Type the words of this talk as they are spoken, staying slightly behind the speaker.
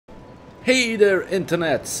Hey there,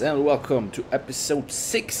 internets, and welcome to episode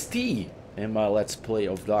 60 in my Let's Play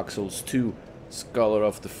of Dark Souls 2, Scholar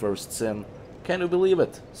of the First Sin. Can you believe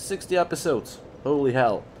it? 60 episodes. Holy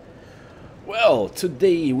hell. Well,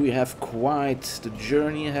 today we have quite the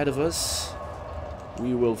journey ahead of us.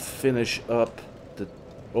 We will finish up the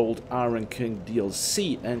old Iron King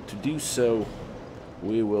DLC, and to do so,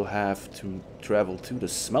 we will have to travel to the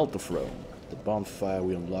Smelter Throne, the bonfire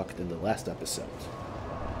we unlocked in the last episode.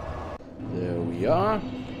 There we are.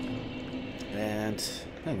 And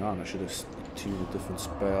hang on, I should have tuned a different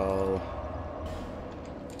spell.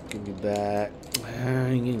 Give me back.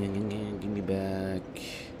 Give me back.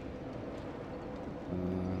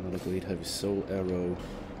 Another great heavy soul arrow.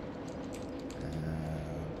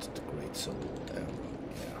 And the great soul arrow.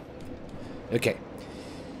 Yeah. Okay.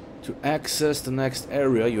 To access the next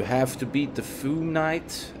area, you have to beat the Fu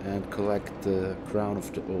Knight and collect the crown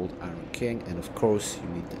of the old Iron King. And of course, you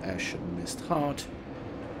need the Ashen Mist Heart,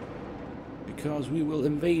 because we will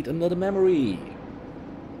invade another memory.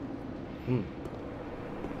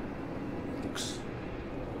 Looks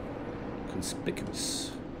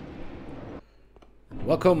conspicuous.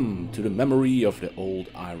 Welcome to the memory of the old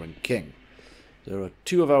Iron King. There are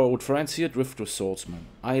two of our old friends here, Drifter Swordsman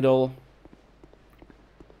Idol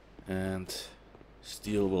and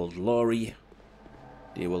Steelworld Laurie.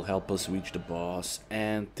 They will help us reach the boss,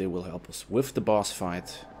 and they will help us with the boss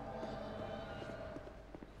fight,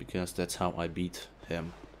 because that's how I beat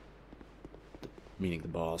him, meaning the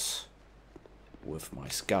boss, with my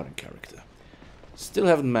scouting character. Still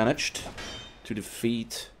haven't managed to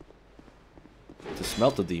defeat the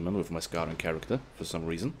Smelter Demon with my scouting character for some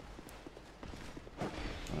reason. There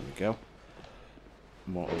we go.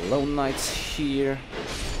 More Alone Knights here.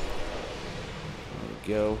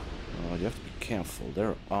 Go. Oh, you have to be careful.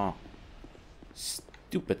 There are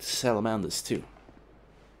stupid salamanders too.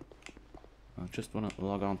 I just want to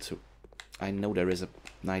log on to... I know there is a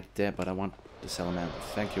knight there, but I want the salamander.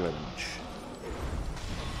 Thank you very much.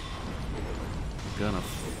 I'm gonna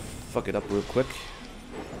fuck it up real quick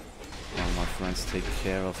while my friends take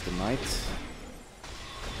care of the knight.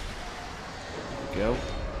 There we go.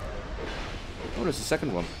 Oh, there's a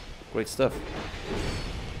second one. Great stuff.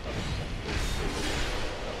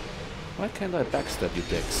 Why can't I backstab you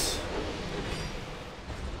dicks?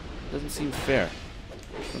 Doesn't seem fair.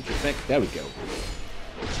 Don't you think? There we go.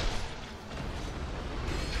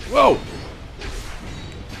 Whoa!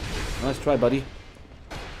 Nice try, buddy.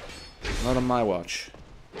 Not on my watch.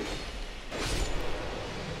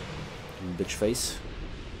 Bitch face.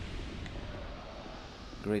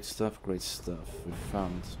 Great stuff, great stuff. We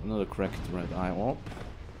found another cracked red eye orb.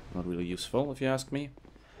 Not really useful, if you ask me.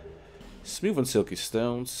 Smooth and silky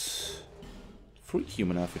stones. 3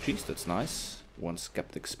 human effigies, that's nice. 1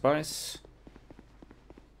 skeptic spice.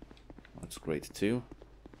 That's great too.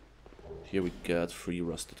 Here we got 3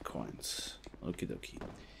 rusted coins. Okie dokie.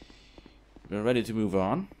 We're ready to move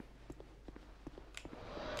on.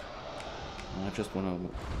 I just want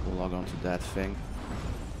to log on to that thing.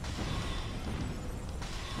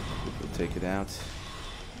 We'll take it out.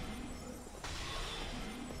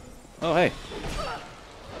 Oh hey!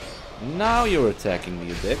 Now you're attacking me,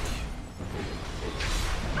 you dick.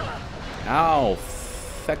 Ow!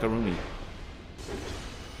 Feckaroonie.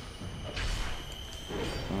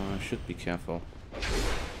 I should be careful.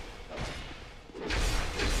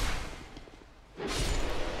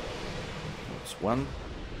 That's one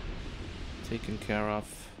taken care of.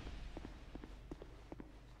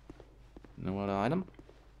 No other item?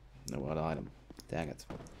 No other item. Dang it.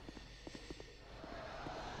 I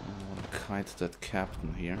want to kite that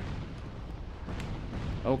captain here.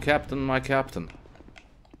 Oh, Captain, my captain.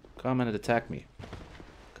 Come and attack me.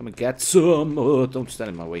 Come and get some. Oh, don't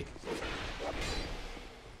stand in my way.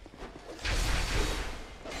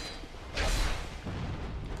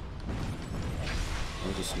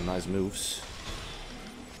 Those are some nice moves.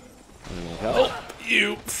 I will help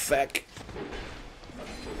you, feck.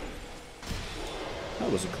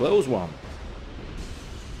 That was a close one.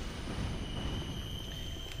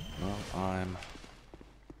 Well, I'm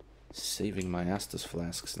saving my Estus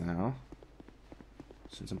flasks now,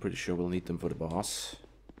 since I'm pretty sure we'll need them for the boss.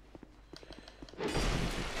 I'm going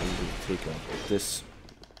to take out this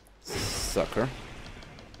sucker.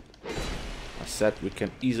 I said we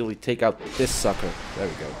can easily take out this sucker. There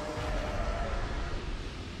we go.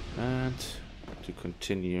 And to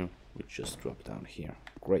continue, we just drop down here.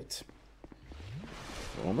 Great.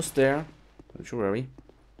 We're almost there. Don't you worry.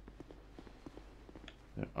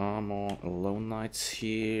 There are more Alone Knights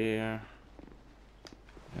here.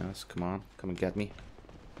 Yes, come on. Come and get me.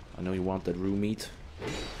 I know you want that rue meat.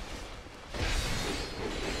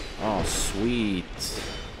 Oh, sweet.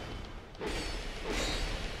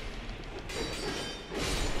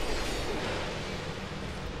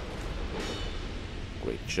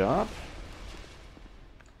 Great job.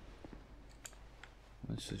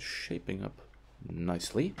 This is shaping up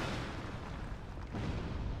nicely.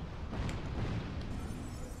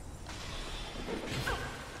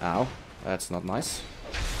 Ow, that's not nice.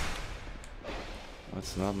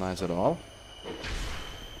 That's not nice at all.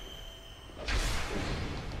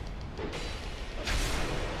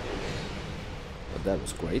 But that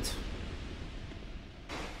was great.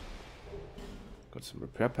 Got some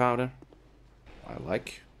repair powder. I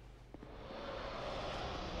like.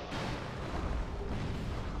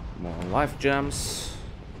 More life gems.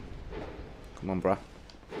 Come on, bruh.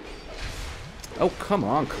 Oh, come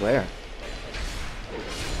on, Claire.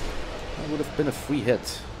 That would have been a free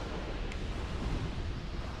hit.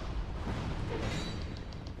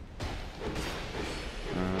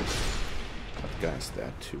 That guy's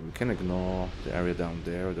there too. We can ignore the area down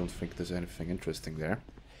there. I don't think there's anything interesting there.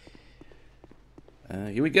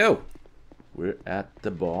 Here we go. We're at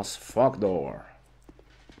the boss fog door.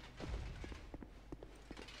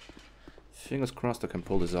 Fingers crossed I can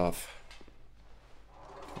pull this off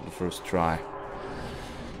on the first try.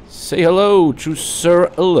 Say hello to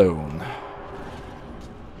Sir Alonne.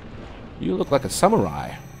 You look like a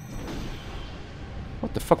samurai.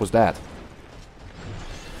 What the fuck was that?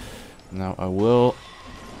 Now I will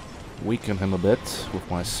weaken him a bit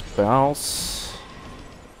with my spells.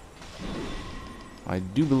 I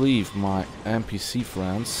do believe my NPC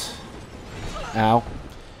friends, ow,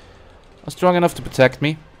 are strong enough to protect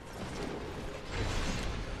me.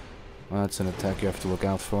 That's an attack you have to look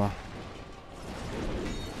out for.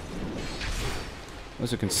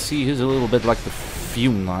 As you can see, he's a little bit like the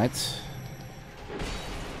Fume Knight.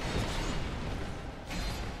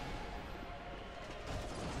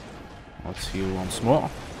 Let's heal once more.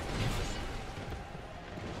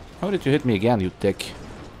 How did you hit me again, you dick?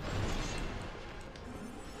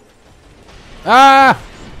 Ah!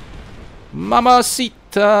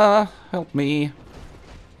 Mamacita! Help me.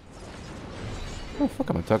 What the fuck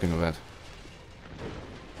am I talking about?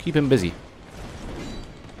 Keep him busy.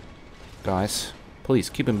 Guys, please,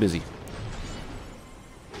 keep him busy.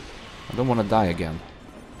 I don't want to die again.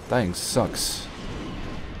 Dying sucks.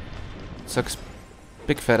 It sucks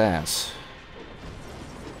big fat ass.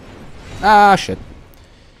 Ah, shit.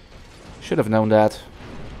 Should have known that.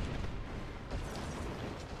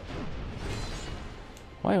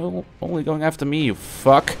 Why are you only going after me, you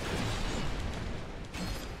fuck?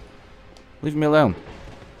 Leave me alone.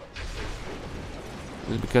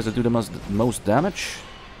 Is it because I do the most damage?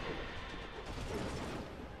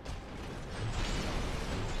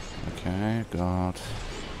 Okay, got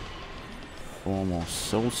 4 more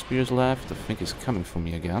soul spears left. I think he's coming for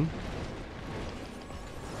me again.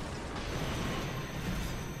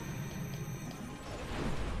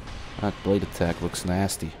 That blade attack looks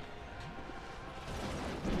nasty.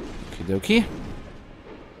 Okie dokie.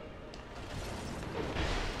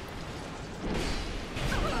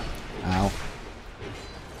 Ow.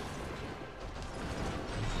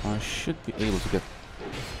 I should be able to get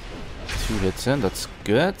 2 hits in, that's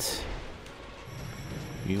good.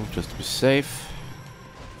 You'll just be safe.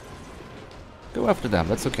 Go after them,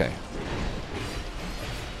 that's okay.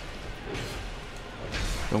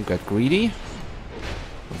 Don't get greedy.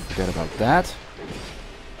 Don't forget about that.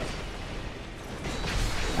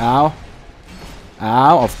 Ow.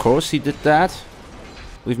 Ow, of course he did that.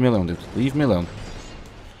 Leave me alone, dude. Leave me alone.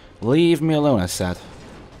 Leave me alone, I said.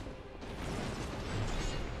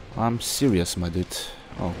 I'm serious, my dude.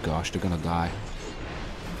 Oh gosh, they're gonna die.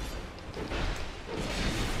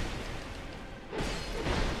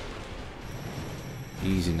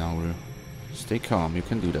 Easy now, Rue. Stay calm, you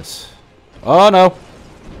can do this. Oh no!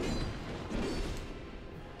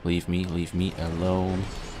 Leave me alone.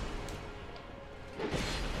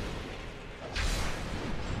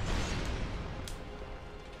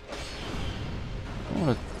 Oh,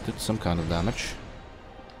 that did some kind of damage.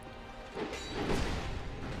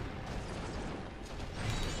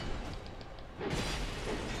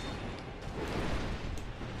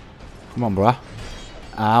 Come on, bruh.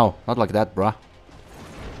 Ow, not like that, bruh.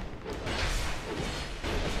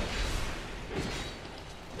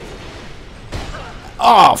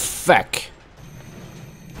 Oh, fuck!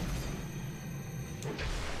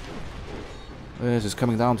 This is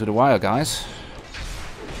coming down to the wire, guys.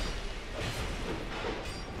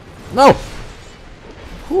 No!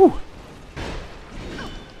 Whew!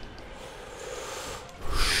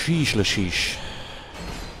 Sheesh la sheesh.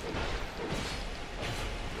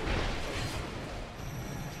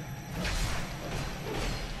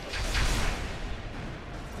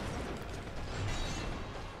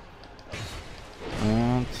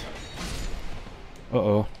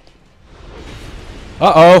 Uh-oh.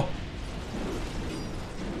 Uh-oh!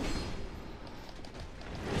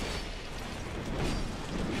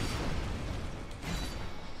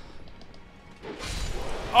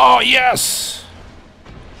 Oh, yes!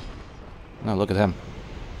 Now look at him.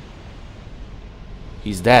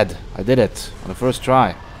 He's dead. I did it on the first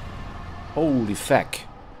try. Holy feck.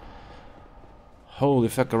 Holy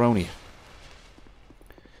feckaroni.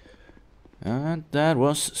 And that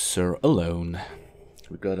was Sir Alonne.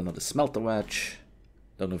 We got another smelter wedge.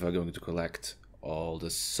 Don't know if I'm going to collect all the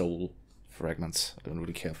soul fragments. I don't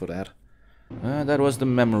really care for that. That was the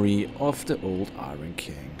memory of the old Iron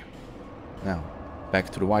King. Now, back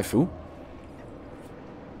to the waifu.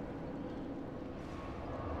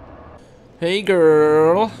 Hey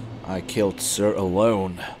girl! I killed Sir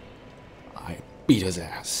Alonne. I beat his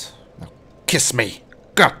ass. Now kiss me!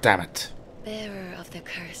 God damn it! Bearer of the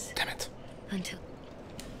curse. Damn it. Until...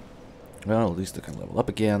 Well, at least I can level up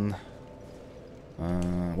again.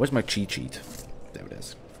 Where's my cheat sheet? There it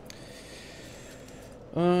is.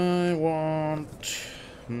 I want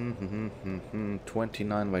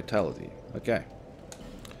 29 vitality. Okay.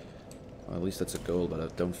 Well, at least that's a goal, but I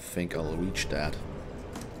don't think I'll reach that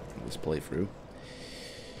in this playthrough.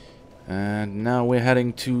 And now we're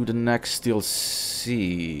heading to the next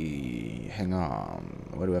DLC. Hang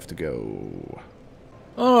on. Where do I have to go?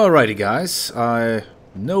 Alrighty, guys. I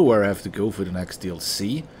know where I have to go for the next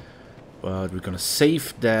DLC. But we're gonna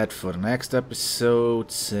save that for the next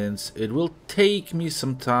episode, since it will take me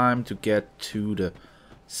some time to get to the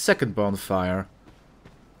second bonfire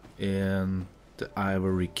in the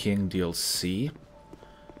Ivory King DLC.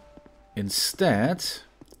 Instead,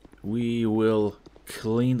 we will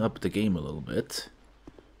clean up the game a little bit.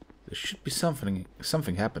 There should be something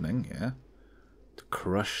happening, yeah? The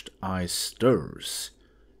crushed eye stirs.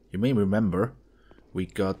 You may remember we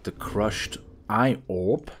got the crushed eye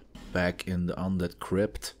orb back in the undead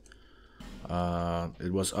crypt.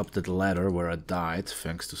 It was up that ladder where I died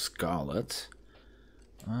thanks to Scarlet.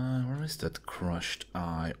 Where is that crushed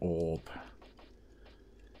eye orb?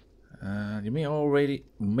 You may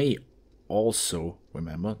also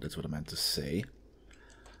remember, that's what I meant to say,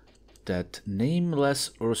 that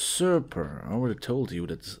nameless usurper. I already told you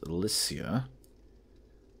that's Licia.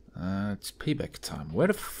 It's payback time. Where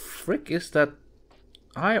the frick is that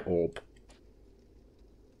eye orb?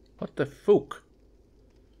 What the fuck?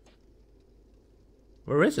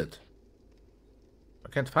 Where is it? I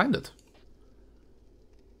can't find it.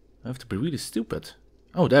 I have to be really stupid.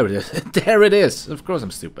 Oh, there it is. There it is. Of course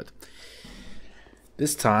I'm stupid.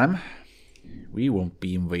 This time, we won't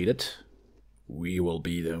be invaded. We will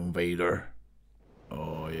be the invader.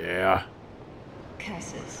 Oh, yeah.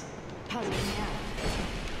 Curses. Puzzling me out.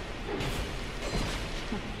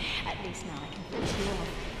 At least now I can finish you off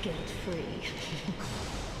guilt-free.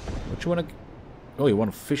 What you wanna... Oh, you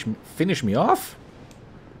wanna finish me off?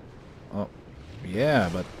 Oh, yeah,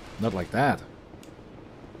 but not like that.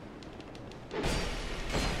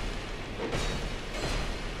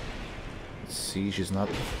 Let's see, she's not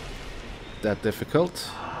that difficult.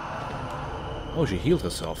 Oh, she healed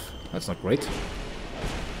herself. That's not great.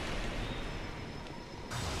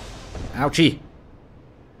 Ouchie!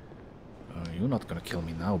 Oh, you're not gonna kill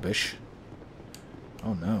me now, bish.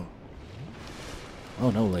 Oh no. Oh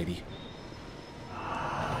no, lady.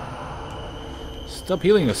 Stop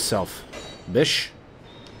healing yourself, bish.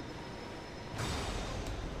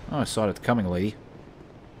 Oh, I saw it coming, lady.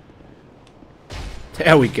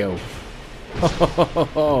 There we go.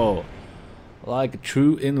 Oh, like a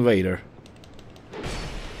true invader.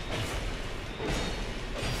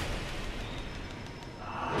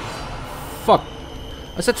 Fuck.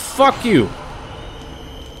 I said fuck you.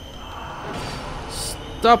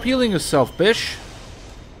 Stop healing yourself, bish.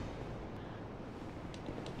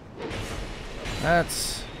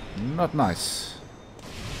 That's not nice.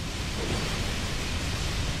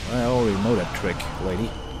 I already know that trick, lady.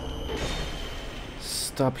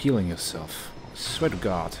 Stop healing yourself. I swear to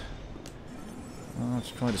God.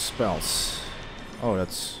 Let's try the spells. Oh,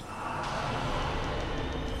 that's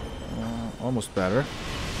almost better,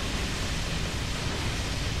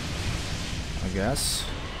 I guess.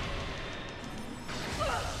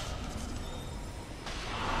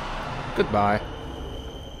 Goodbye.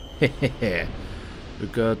 Hehehe. We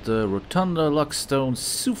got the Rotunda, Luckstone,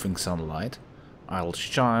 Soothing Sunlight, Idle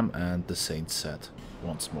Chime, and the Saint Set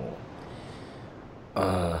once more.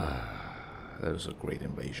 That was a great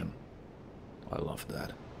invasion. I love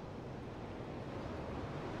that.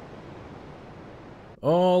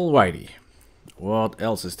 Alrighty. What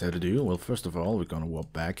else is there to do? Well, first of all, we're gonna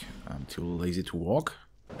walk back. I'm too lazy to walk.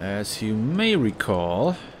 As you may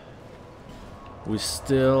recall, We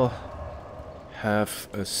still have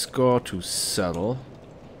a score to settle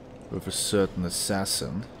with a certain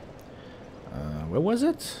assassin. Where was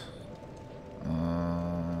it?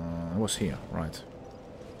 It was here, right.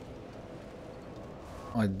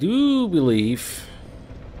 I do believe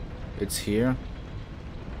it's here.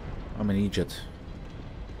 I'm in Egypt.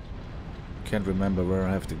 Can't remember where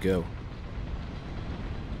I have to go.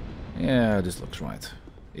 Yeah, this looks right.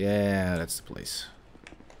 Yeah, that's the place.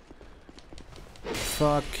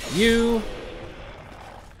 Fuck you.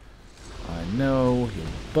 I know your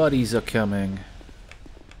buddies are coming.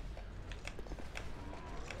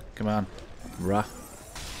 Come on, bruh.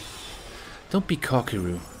 Don't be cocky,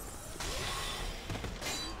 Roo.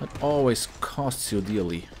 That always costs you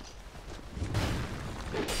dearly.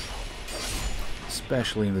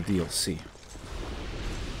 Especially in the DLC.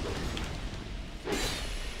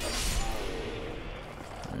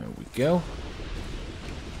 There we go.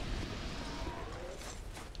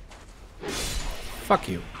 Fuck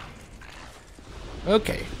you.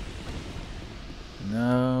 Okay.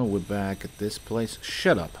 Now we're back at this place.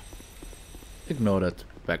 Shut up. Ignore that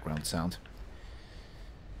background sound.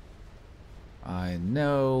 I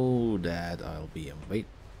know that I'll be in. Wait.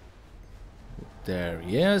 There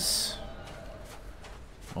he is.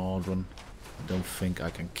 Aldrin. I don't think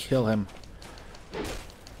I can kill him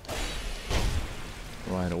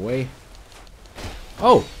right away.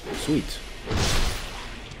 Oh, sweet.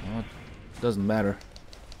 Well, it doesn't matter.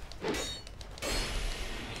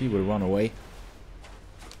 He will run away.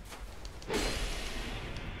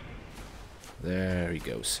 There he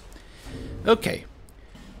goes. Okay.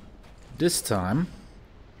 This time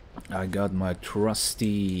I got my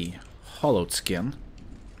trusty hollowed skin.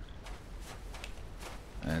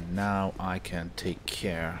 And now I can take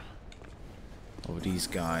care of these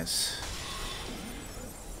guys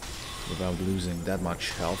without losing that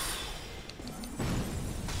much health.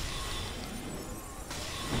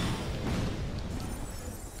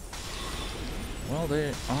 Well,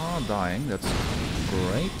 they are dying. That's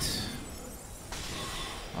great.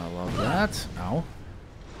 I love that. Ow.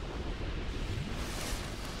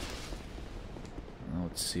 Now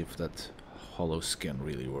let's see if that hollow skin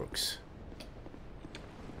really works.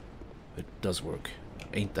 It does work.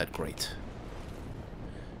 Ain't that great.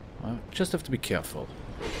 I just have to be careful.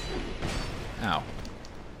 Ow.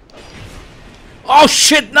 Oh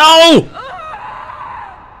shit, no!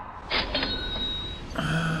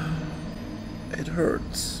 It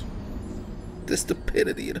hurts. The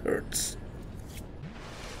stupidity, it hurts.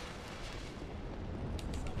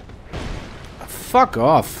 Fuck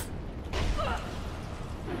off.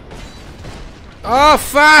 Oh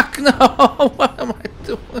fuck, no! What am I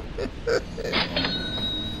doing?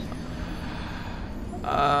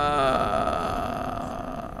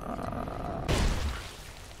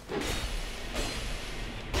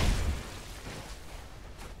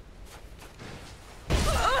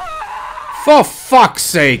 For fuck's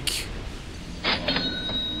sake!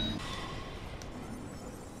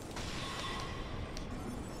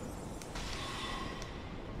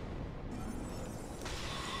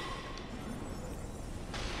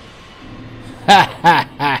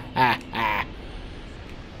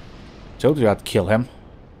 Told you I'd kill him.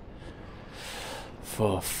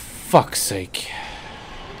 For fuck's sake.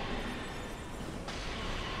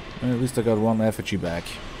 Well, at least I got one effigy back.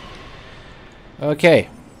 Okay.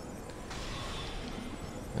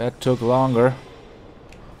 That took longer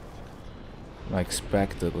than I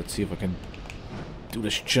expected. Let's see if I can do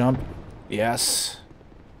this jump. Yes.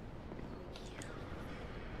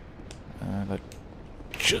 And I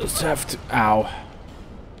just have to... Ow.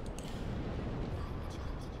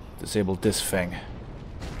 Disable this thing.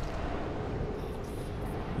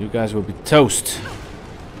 You guys will be toast.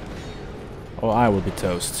 Or I will be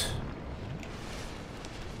toast.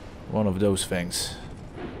 One of those things.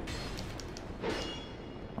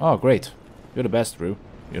 Oh, great. You're the best, Roo.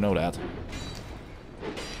 You know that.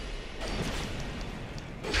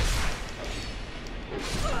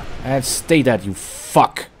 And stay that, you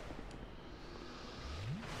fuck.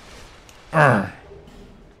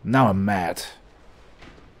 Now I'm mad.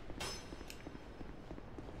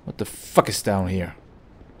 What the fuck is down here?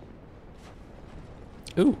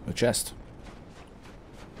 Ooh, a chest.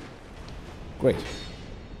 Great.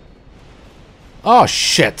 Oh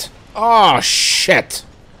shit! Oh shit!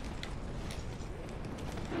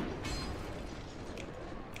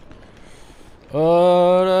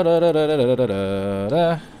 Oh,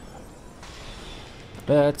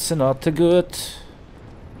 that's not good.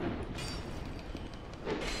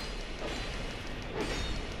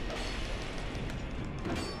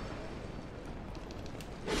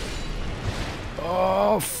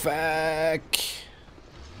 Oh fuck!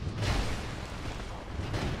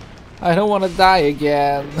 I don't want to die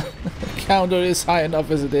again. The counter is high enough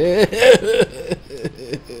as it is.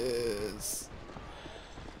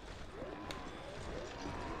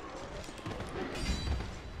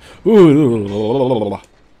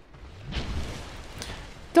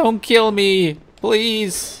 Don't kill me,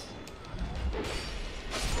 please.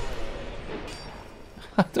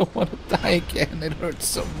 I don't want to die again. It hurts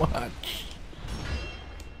so much.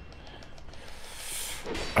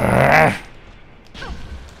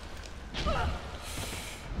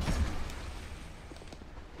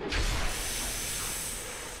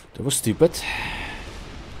 That was stupid.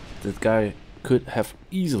 That guy could have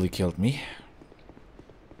easily killed me.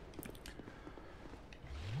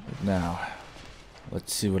 But now,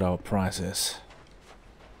 let's see what our prize is.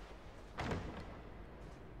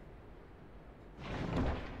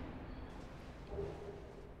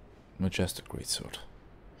 Majestic greatsword.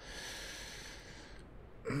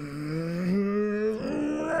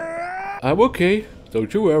 I'm okay,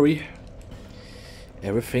 don't you worry.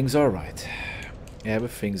 Everything's alright.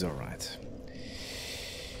 Everything's alright.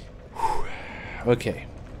 Okay.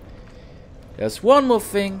 There's one more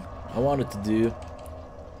thing I wanted to do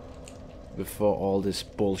before all this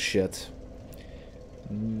bullshit.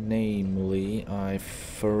 Namely, I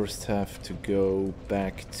first have to go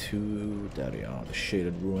back to... there they are, the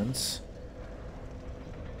shaded ruins.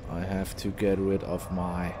 I have to get rid of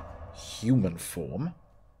my human form.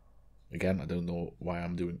 Again, I don't know why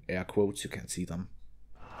I'm doing air quotes, you can't see them.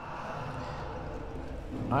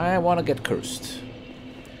 I want to get cursed.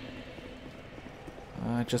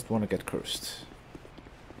 I just want to get cursed.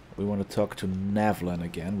 We want to talk to Navlan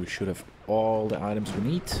again. We should have all the items we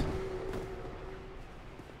need.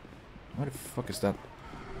 Where the fuck is that?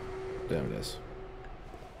 There it is.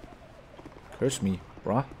 Curse me,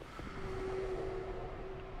 bruh.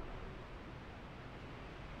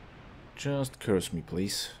 Just curse me,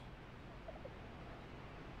 please.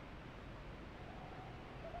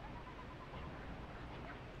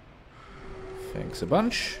 Thanks a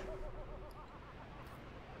bunch.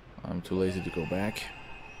 I'm too lazy to go back.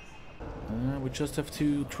 We just have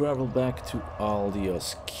to travel back to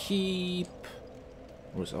Aldia's Keep.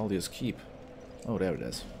 Where's Aldia's Keep? Oh, there it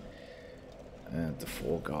is. And the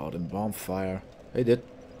Foregarden bonfire. Hey, dude.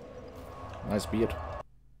 Nice beard.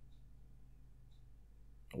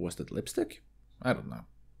 Or was that lipstick? I don't know.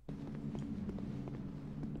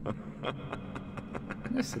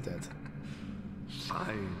 Yes, it did.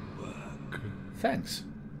 Fine work. Thanks.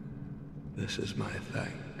 This is my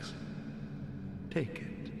thanks. Take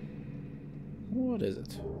it. What is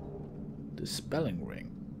it? The spelling ring.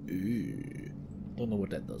 Ooh. Don't know what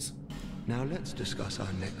that does. Now let's discuss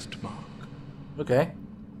our next mark. Okay.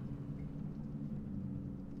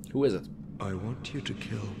 Who is it? I want you to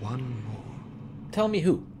kill one more. Tell me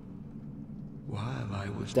who. While I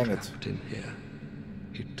was Dang it. trapped in here,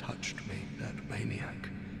 he touched me, that maniac.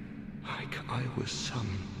 Like I was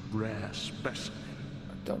some rare specimen.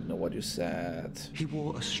 I don't know what you said. He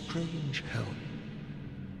wore a strange helm.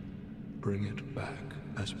 Bring it back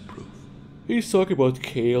as proof. He's talking about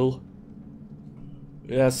Kale.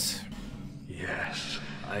 Yes. Yes,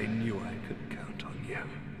 I knew I could count on you.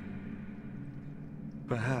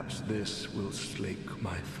 Perhaps this will slake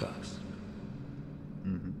my thirst.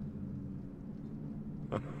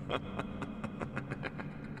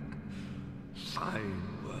 Fine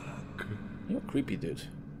work. You're a creepy dude.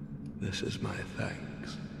 This is my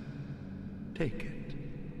thanks. Take it.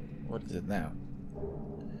 What is it now?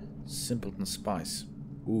 Simpleton Spice.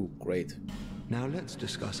 Ooh, great. Now let's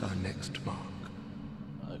discuss our next mark.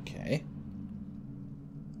 Okay.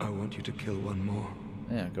 I want you to kill one more.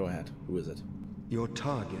 Yeah, go ahead. Who is it? Your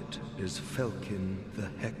target is Felkin the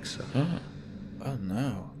Hexer. Oh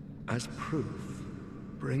no. As proof,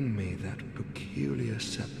 bring me that peculiar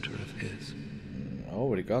scepter of his. I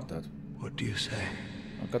already got that. What do you say?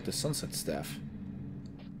 I got the Sunset Staff.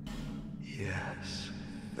 Yes,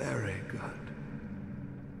 very good.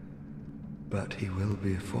 But he will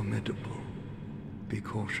be formidable. Be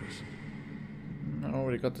cautious. I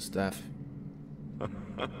already got the staff.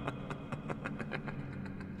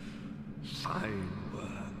 Fine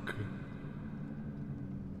work.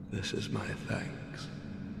 This is my thanks.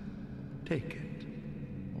 Take it.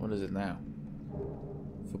 What is it now?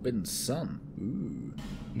 Forbidden Sun. Ooh.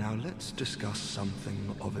 Now let's discuss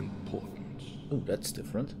something of importance. Ooh, that's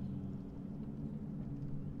different.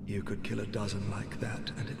 You could kill a dozen like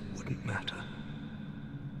that and it wouldn't matter.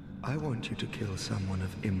 I want you to kill someone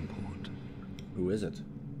of import. Who is it?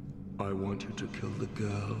 I want you to kill the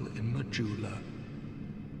girl in Majula,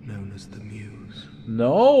 known as the Muse.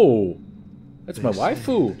 No! That's They my say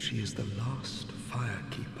waifu. that she is the last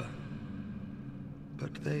firekeeper.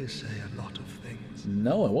 but they say a lot of things.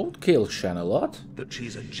 No, I won't kill Shan a lot. That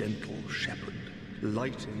she's a gentle shepherd,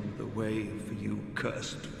 lighting the way for you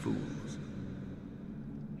cursed fools.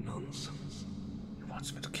 Nonsense. He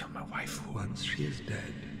wants me to kill my wife. Once she is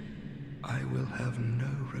dead, I will have no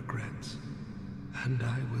regrets, and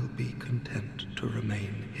I will be content to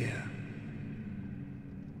remain here.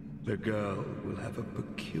 The girl will have a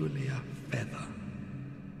peculiar feather.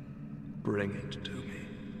 Bring it to me.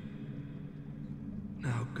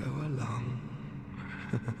 Now go along.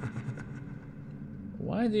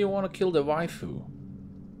 Why do you want to kill the waifu?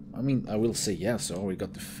 I mean, I will say yes, I already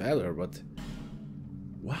got the feather, but...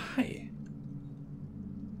 why?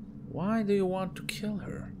 Why do you want to kill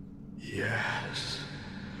her? Yes.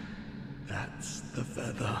 That's the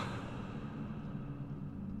feather.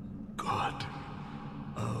 Good.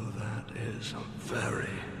 Oh, that is very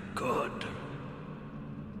good.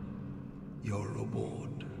 Your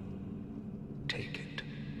reward. Take it.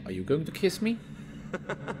 Are you going to kiss me?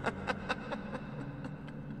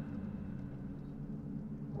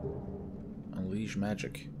 Unleash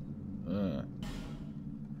magic.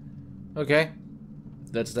 Okay.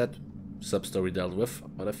 That's that sub-story dealt with,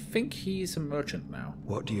 but I think he's a merchant now.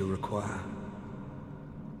 What do you require?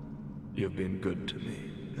 You've been good to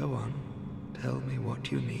me. Go on. Tell me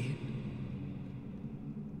what you need.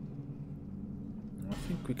 I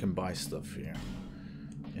think we can buy stuff here.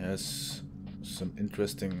 Yes, some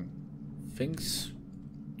interesting things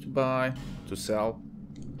to buy, to sell.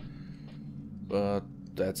 But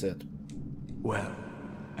that's it. Well,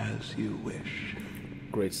 as you wish.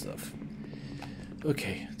 Great stuff.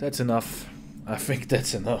 Okay, that's enough. I think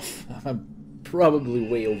that's enough. I'm probably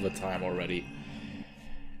way over time already.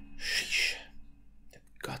 Sheesh. That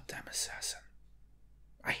goddamn assassin.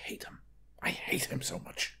 I hate him. I hate him so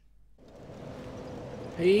much.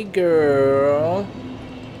 Hey girl.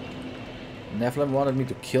 Nephilim wanted me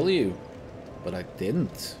to kill you, but I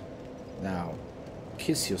didn't. Now,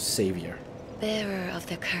 kiss your savior. Bearer of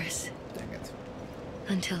the curse. Dang it.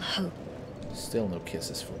 Until hope. Still no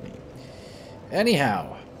kisses for me.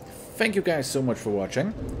 Anyhow, thank you guys so much for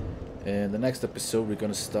watching. In the next episode we're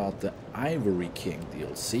gonna start the Ivory King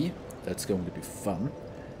DLC. That's going to be fun.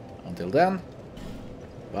 Until then,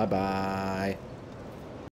 bye bye.